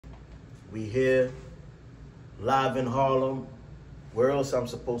We here, live in Harlem. Where else I'm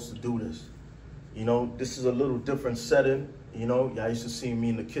supposed to do this? You know, this is a little different setting. You know, y'all used to see me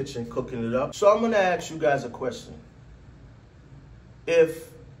in the kitchen cooking it up. So I'm gonna ask you guys a question.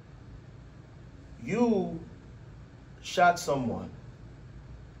 If you shot someone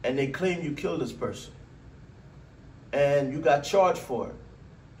and they claim you killed this person and you got charged for it,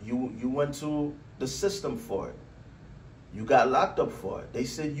 you went to the system for it, you got locked up for it, they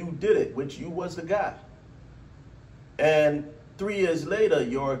said you did it, which you was the guy, and 3 years later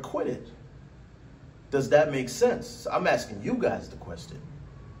you're acquitted, does that make sense? So I'm asking you guys the question.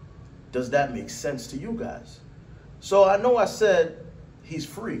 Does that make sense to you guys? So I know I said he's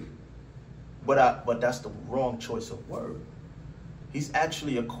free, but that's the wrong choice of word. He's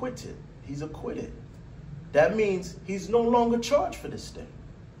actually acquitted. He's acquitted. That means he's no longer charged for this thing.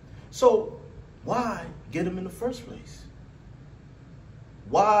 So why get him in the first place?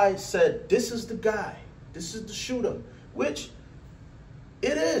 Why said this is the guy, this is the shooter, which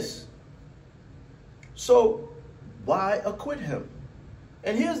it is. So why acquit him?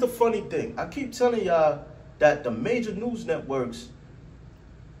 And here's the funny thing. I keep telling y'all that the major news networks,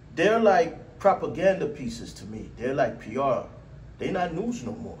 they're like propaganda pieces to me. They're like PR. They're not news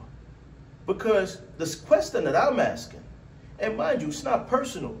no more. Because this question that I'm asking, and mind you, it's not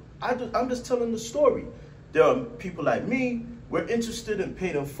personal. I'm just telling the story. There are people like me, we're interested in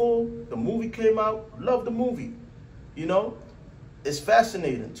Paid in Full. The movie came out, love the movie. You know, it's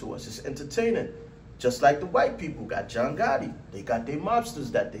fascinating to us, it's entertaining. Just like the white people got John Gotti. They got their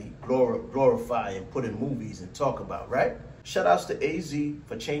mobsters that they glorify and put in movies and talk about, right? Shout outs to AZ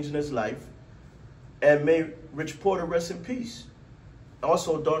for changing his life. And may Rich Porter rest in peace.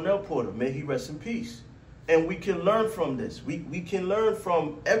 Also Darnell Porter, may he rest in peace. And we can learn from this. We can learn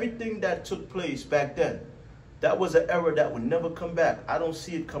from everything that took place back then. That was an era that would never come back. I don't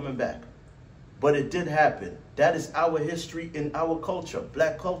see it coming back. But it did happen. That is our history in our culture,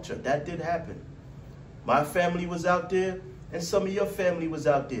 black culture. That did happen. My family was out there, and some of your family was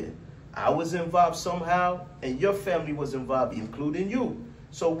out there. I was involved somehow, and your family was involved, including you.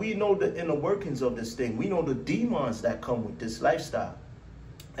 So we know the inner workings of this thing. We know the demons that come with this lifestyle.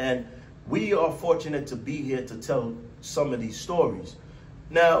 And we are fortunate to be here to tell some of these stories.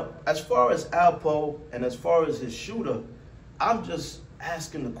 Now, as far as Alpo and as far as his shooter, I'm just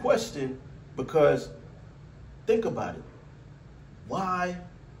asking the question because think about it. Why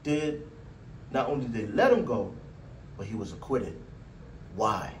did not only did they let him go, but he was acquitted?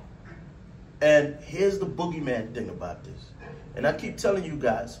 Why? And here's the boogeyman thing about this. And I keep telling you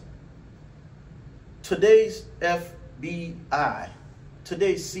guys, today's FBI,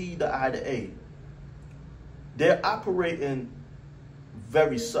 today's C to I to A, they're operating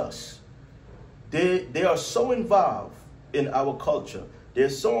very sus. They are so involved in our culture. They're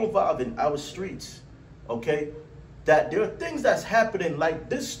so involved in our streets, okay, that there are things that's happening like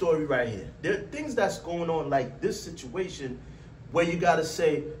this story right here. There are things that's going on like this situation where you got to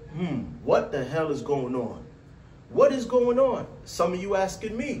say, what the hell is going on? What is going on? Some of you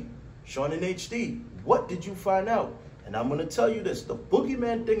asking me, Sean in HD, what did you find out? And I'm going to tell you this. The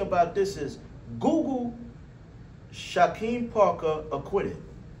boogeyman thing about this is Google Shakeem Parker acquitted.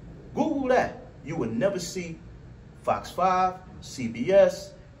 Google that. You would never see Fox 5,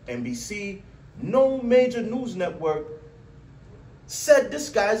 CBS, NBC, no major news network said this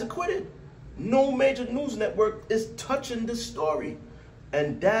guy's acquitted. No major news network is touching this story.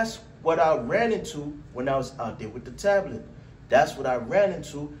 And that's what I ran into when I was out there with the tablet. That's what I ran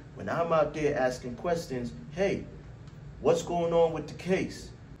into when I'm out there asking questions. Hey, what's going on with the case?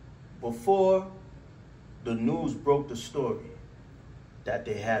 Before the news broke the story that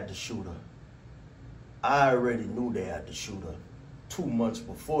they had the shooter, I already knew they had the shooter 2 months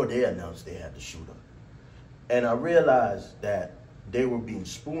before they announced they had the shooter. And I realized that they were being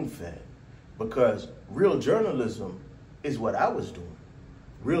spoon-fed because real journalism is what I was doing.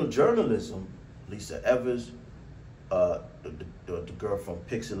 Real journalism, Lisa Evers, the girl from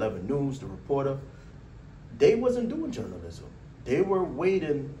Pix 11 News, the reporter, they wasn't doing journalism. They were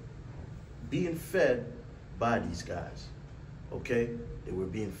waiting, being fed by these guys, okay? They were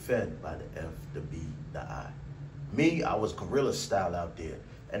being fed by the F, the B, the I. Me, I was guerrilla style out there.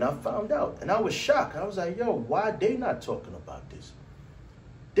 And I found out, and I was shocked. I was like, yo, why they not talking about this?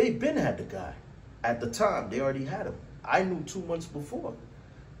 They been had the guy. At the time, they already had him. I knew 2 months before.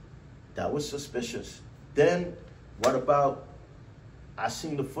 That was suspicious. Then, what about, I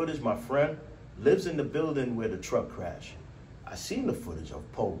seen the footage, my friend lives in the building where the truck crashed. I seen the footage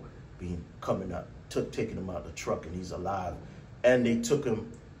of Poe coming up, taking him out of the truck, and he's alive. And they took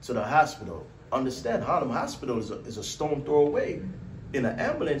him to the hospital. Understand, Harlem Hospital is a stone throw away In an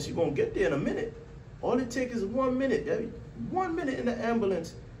ambulance, you're going to get there in a minute. All it takes is 1 minute. 1 minute in the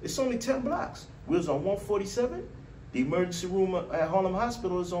ambulance, it's only 10 blocks. We was on 147. The emergency room at Harlem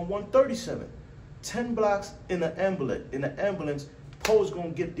Hospital is on 137. 10 blocks in the ambulance. Poe's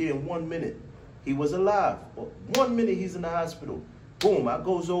going to get there in 1 minute. He was alive. 1 minute he's in the hospital. Boom, I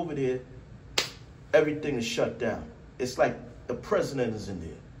goes over there. Everything is shut down. It's like the president is in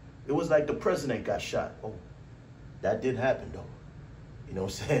there. It was like the president got shot. Oh, that did happen though. You know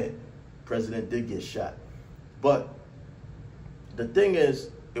what I'm saying? President did get shot. But the thing is,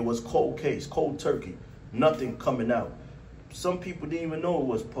 it was cold case, cold turkey. Nothing coming out. Some people didn't even know it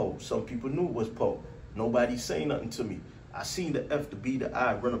was Poe. Some people knew it was Poe. Nobody saying nothing to me. I seen the F, the B, the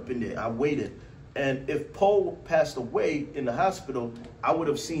I run up in there. I waited. And if Poe passed away in the hospital, I would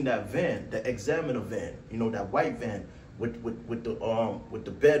have seen that van, the examiner van, you know, that white van with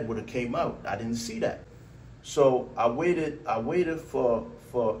the bed would have came out. I didn't see that. So I waited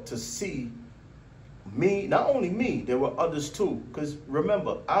to see me, not only me, there were others too. Because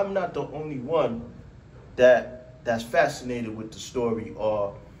remember, I'm not the only one that's fascinated with the story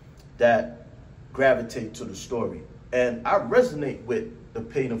or that gravitate to the story. And I resonate with the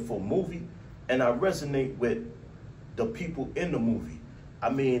Paid in Full movie, and I resonate with the people in the movie. I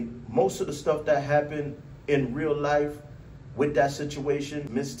mean, most of the stuff that happened in real life with that situation,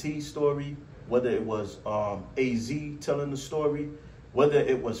 Miss T's story, whether it was AZ telling the story, whether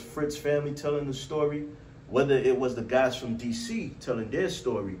it was Fritz's family telling the story, whether it was the guys from DC telling their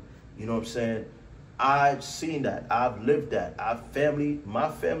story, you know what I'm saying? I've seen that. I've lived that. My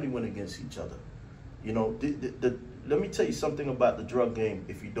family went against each other. You know, let me tell you something about the drug game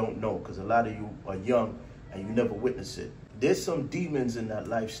if you don't know, because a lot of you are young and you never witnessed it. There's some demons in that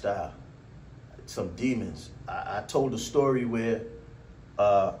lifestyle. Some demons. I told a story where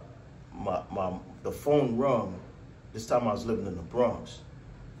the phone rung. This time I was living in the Bronx,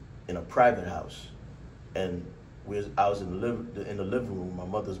 in a private house, and I was in the living room. My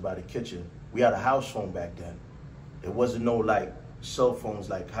mother's by the kitchen. We had a house phone back then. It wasn't no like cell phones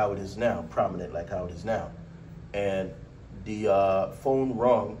like how it is now, prominent like how it is now. And the phone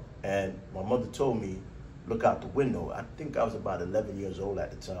rung, and my mother told me, look out the window. I think I was about 11 years old at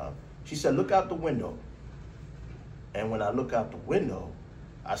the time. She said, look out the window. And when I look out the window,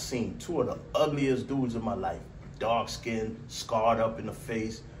 I seen two of the ugliest dudes in my life. Dark skin, scarred up in the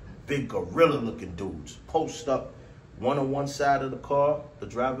face, big gorilla looking dudes. Post up, one on one side of the car, the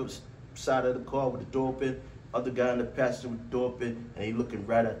driver's side of the car with the door open, other guy in the passenger with the door open, and he looking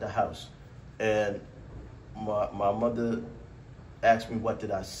right at the house. And my mother asked me what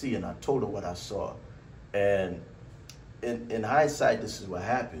did I see, and I told her what I saw. And in hindsight, this is what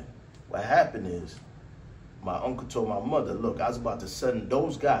happened. What happened is my uncle told my mother, look, I was about to send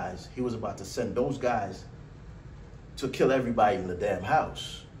those guys, he was about to send those guys to kill everybody in the damn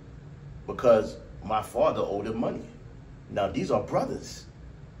house because my father owed him money. Now, these are brothers,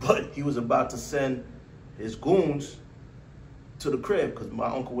 but he was about to send his goons to the crib because my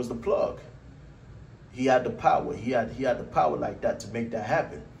uncle was the plug. He had the power. He had the power like that to make that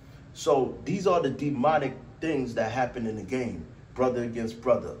happen. So these are the demonic things that happen in the game. Brother against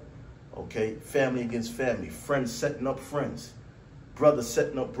brother, okay? Family against family. Friends setting up friends. Brother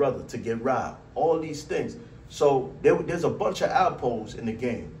setting up brother to get robbed. All these things. So there's a bunch of Alpos in the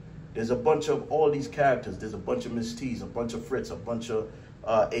game. There's a bunch of all these characters. There's a bunch of Miss T's, a bunch of Fritz, a bunch of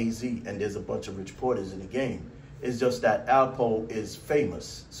AZ, and there's a bunch of Rich Porters in the game. It's just that Alpo is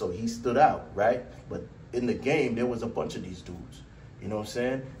famous, so he stood out, right? But in the game, there was a bunch of these dudes. You know what I'm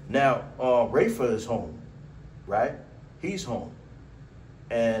saying? Now, Rafa is home, right? He's home.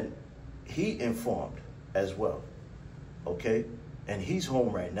 And he informed as well, okay? And he's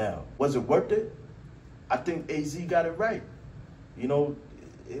home right now. Was it worth it? I think AZ got it right. You know,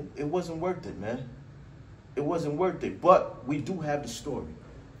 it wasn't worth it, man. It wasn't worth it. But we do have the story.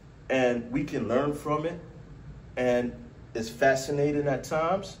 And we can learn from it. And it's fascinating at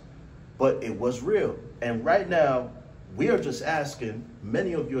times. But it was real. And right now, we are just asking,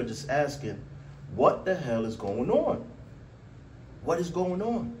 many of you are just asking, what the hell is going on? What is going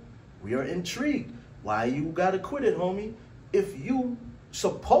on? We are intrigued. Why you gotta quit it, homie, if you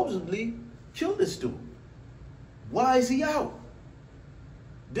supposedly killed this dude? Why is he out?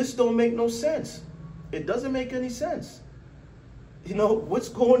 This don't make no sense. It doesn't make any sense. You know, what's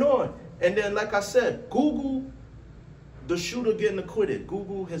going on? And then, like I said, Google the shooter getting acquitted.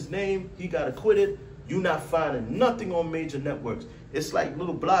 Google his name, he got acquitted. You're not finding nothing on major networks. It's like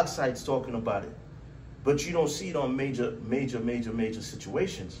little blog sites talking about it. But you don't see it on major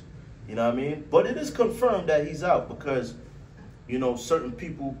situations. You know what I mean? But it is confirmed that he's out because, you know, certain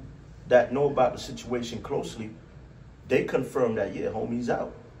people that know about the situation closely they confirmed that, yeah, homie's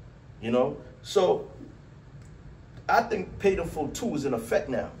out, you know? So I think Paid in Full 2 is in effect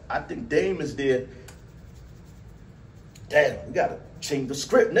now. I think Dame is there. Damn, we gotta change the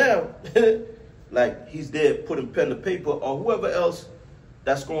script now. Like, he's there putting pen to paper, or whoever else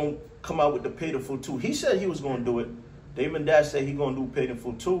that's gonna come out with the Paid in Full 2. He said he was gonna do it. Dame and Dash said he gonna do Paid in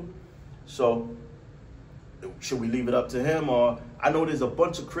Full 2. So should we leave it up to him? Or I know there's a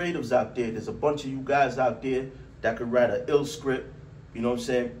bunch of creatives out there. There's a bunch of you guys out there that could write an ill script, you know what I'm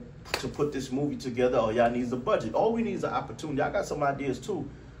saying, to put this movie together. All y'all needs a budget. All we need is an opportunity. I got some ideas too.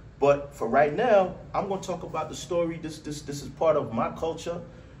 But for right now, I'm gonna talk about the story. This is part of my culture.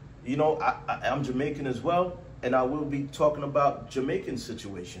 You know, I'm Jamaican as well, and I will be talking about Jamaican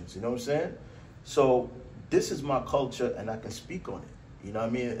situations, you know what I'm saying? So this is my culture, and I can speak on it. You know what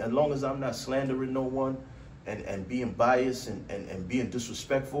I mean? As long as I'm not slandering no one and being biased and being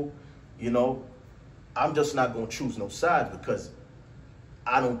disrespectful, you know, I'm just not going to choose no sides, because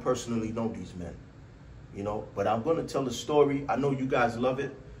I don't personally know these men, you know. But I'm going to tell the story. I know you guys love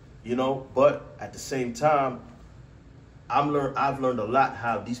it, you know, but at the same time, I've learned a lot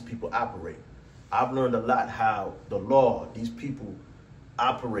how these people operate. I've learned a lot how the law, these people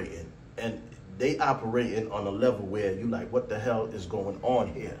operate in. And they operating on a level where you like, what the hell is going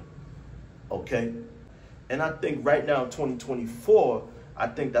on here? Okay? And I think right now, 2024, I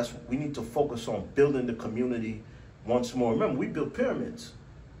think we need to focus on building the community once more. Remember, we built pyramids.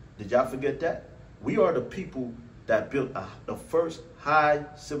 Did y'all forget that? We are the people that built the first high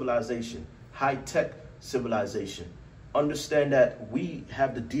civilization, high-tech civilization. Understand that we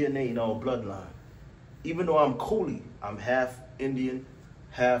have the DNA in our bloodline. Even though I'm Coolie, I'm half Indian,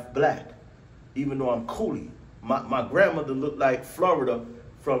 half black. Even though I'm Coolie, my grandmother looked like Florida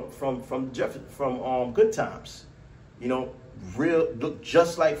from Good Times. You know, looked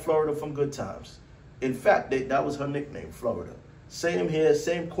just like Florida from Good Times. In fact, that was her nickname, Florida. Same hair,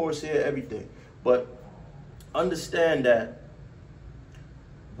 same coarse hair, everything. But understand that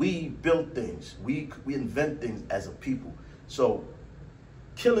we build things. We invent things as a people. So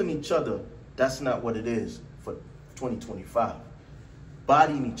killing each other, that's not what it is for 2025.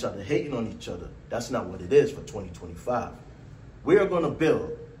 Bodying each other, hating on each other, that's not what it is for 2025. We're going to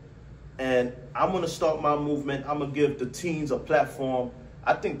build. And I'm going to start my movement. I'm going to give the teens a platform.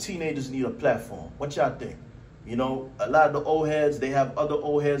 I think teenagers need a platform. What y'all think? You know, a lot of the old heads, they have other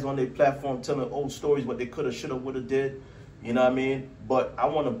old heads on their platform telling old stories, what they could have, should have, would have did. You know what I mean? But I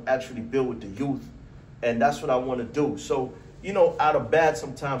want to actually build with the youth, and that's what I want to do. So, you know, out of bad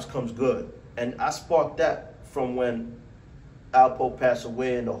sometimes comes good. And I sparked that from when Alpo passed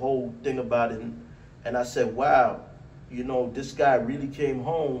away and the whole thing about it. And I said, wow, you know, this guy really came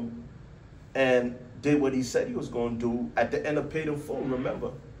home and did what he said he was going to do at the end of Paid in Full.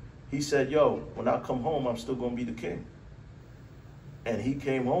 Remember, he said, yo, when I come home, I'm still going to be the king. And he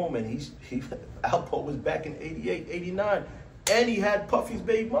came home, and Alpo was back in 88, 89, and he had Puffy's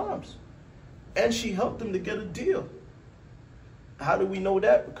baby moms. And she helped him to get a deal. How do we know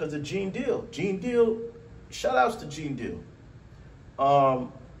that? Because of Gene Deal. Gene Deal, shout outs to Gene Deal.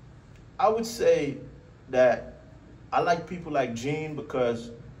 I would say that I like people like Gene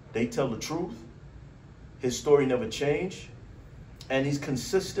because they tell the truth. His story never changed. And he's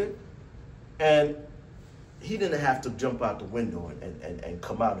consistent. And he didn't have to jump out the window and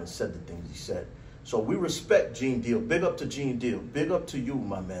come out and said the things he said. So we respect Gene Deal. Big up to Gene Deal. Big up to you,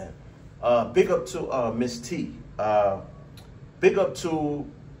 my man. Big up to Miss T. Big up to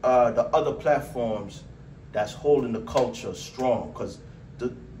the other platforms that's holding the culture strong. Because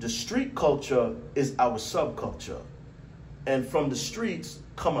the street culture is our subculture. And from the streets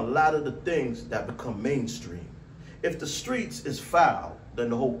come a lot of the things that become mainstream. If the streets is foul,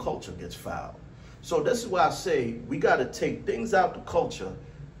 then the whole culture gets foul. So this is why I say we got to take things out the culture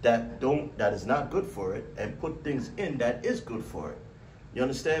that is not good for it and put things in that is good for it. You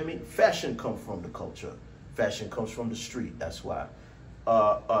understand me? Fashion comes from the culture. Fashion comes from the street. That's why.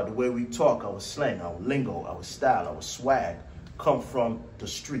 The way we talk, our slang, our lingo, our style, our swag come from the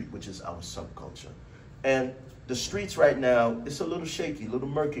street, which is our subculture. And the streets right now, it's a little shaky, a little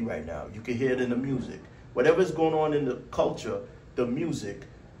murky right now. You can hear it in the music. Whatever's going on in the culture, the music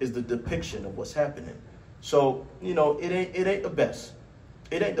is the depiction of what's happening. So, you know, it ain't the best.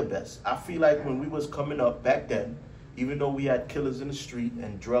 It ain't the best. I feel like when we was coming up back then, even though we had killers in the street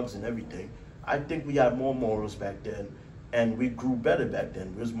and drugs and everything, I think we had more morals back then, and we grew better back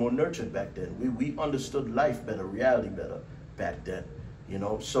then. We was more nurtured back then. We understood life better, reality better back then, you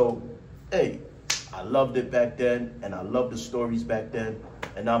know? So, hey, I loved it back then, and I loved the stories back then,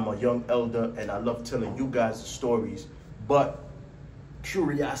 and I'm a young elder, and I love telling you guys the stories, but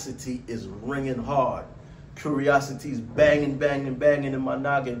curiosity is ringing hard. curiosity's banging, banging, banging in my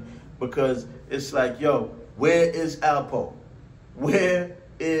noggin, because it's like, yo, where is Alpo? Where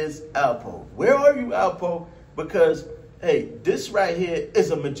is Alpo? Where are you, Alpo? Because, hey, this right here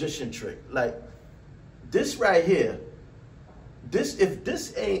is a magician trick. Like, this right here, this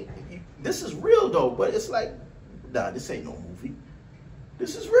is real though, but it's like, nah, this ain't no movie.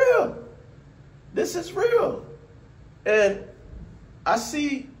 This is real. This is real. And I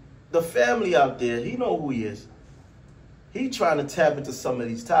see the family out there, he know who he is. He trying to tap into some of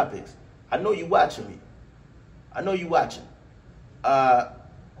these topics. I know you watching me. I know you watching. But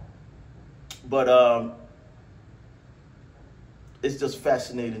it's just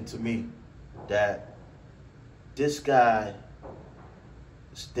fascinating to me that this guy,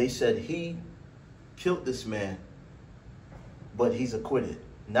 they said he killed this man, but he's acquitted.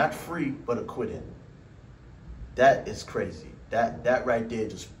 Not free, but acquitted. That is crazy. That right there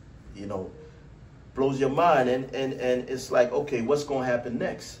just, you know, blows your mind. And it's like, okay, what's going to happen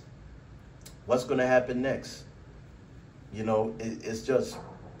next? What's going to happen next? You know, it's just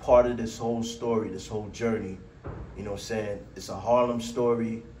part of this whole story, this whole journey. You know what I'm saying? It's a Harlem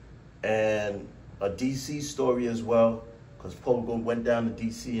story and a DC story as well, because Pogo went down to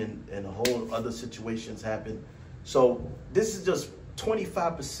DC and a whole other situations happened. So this is just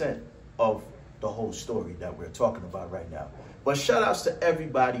 25% of the whole story that we're talking about right now. But shout outs to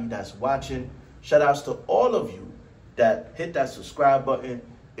everybody that's watching. Shout outs to all of you that hit that subscribe button.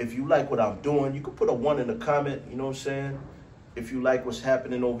 If you like what I'm doing, you can put a 1 in the comment, you know what I'm saying? If you like what's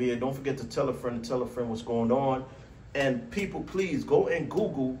happening over here, don't forget to tell a friend what's going on. And people, please go and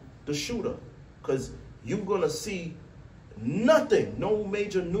Google the shooter, because you're gonna see nothing, no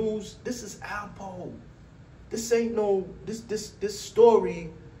major news. This is Alpo. This ain't no, this story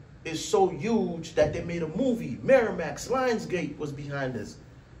is so huge that they made a movie. Miramax, Lionsgate was behind this.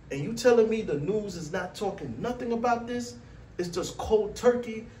 And you telling me the news is not talking nothing about this? It's just cold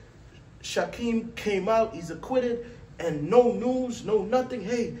turkey. Shakeem came out, he's acquitted, and no news, no nothing.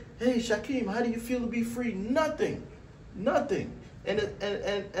 Hey, Shakeem, how do you feel to be free? Nothing.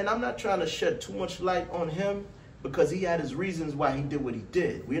 And I'm not trying to shed too much light on him, because he had his reasons why he did what he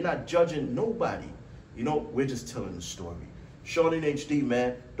did. We're not judging nobody. You know, we're just telling the story. Sean in HD,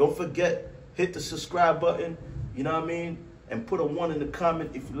 man. Don't forget, hit the subscribe button, you know what I mean? And put a 1 in the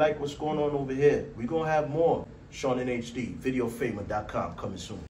comment if you like what's going on over here. We're going to have more Sean in HD, videofamer.com, coming soon.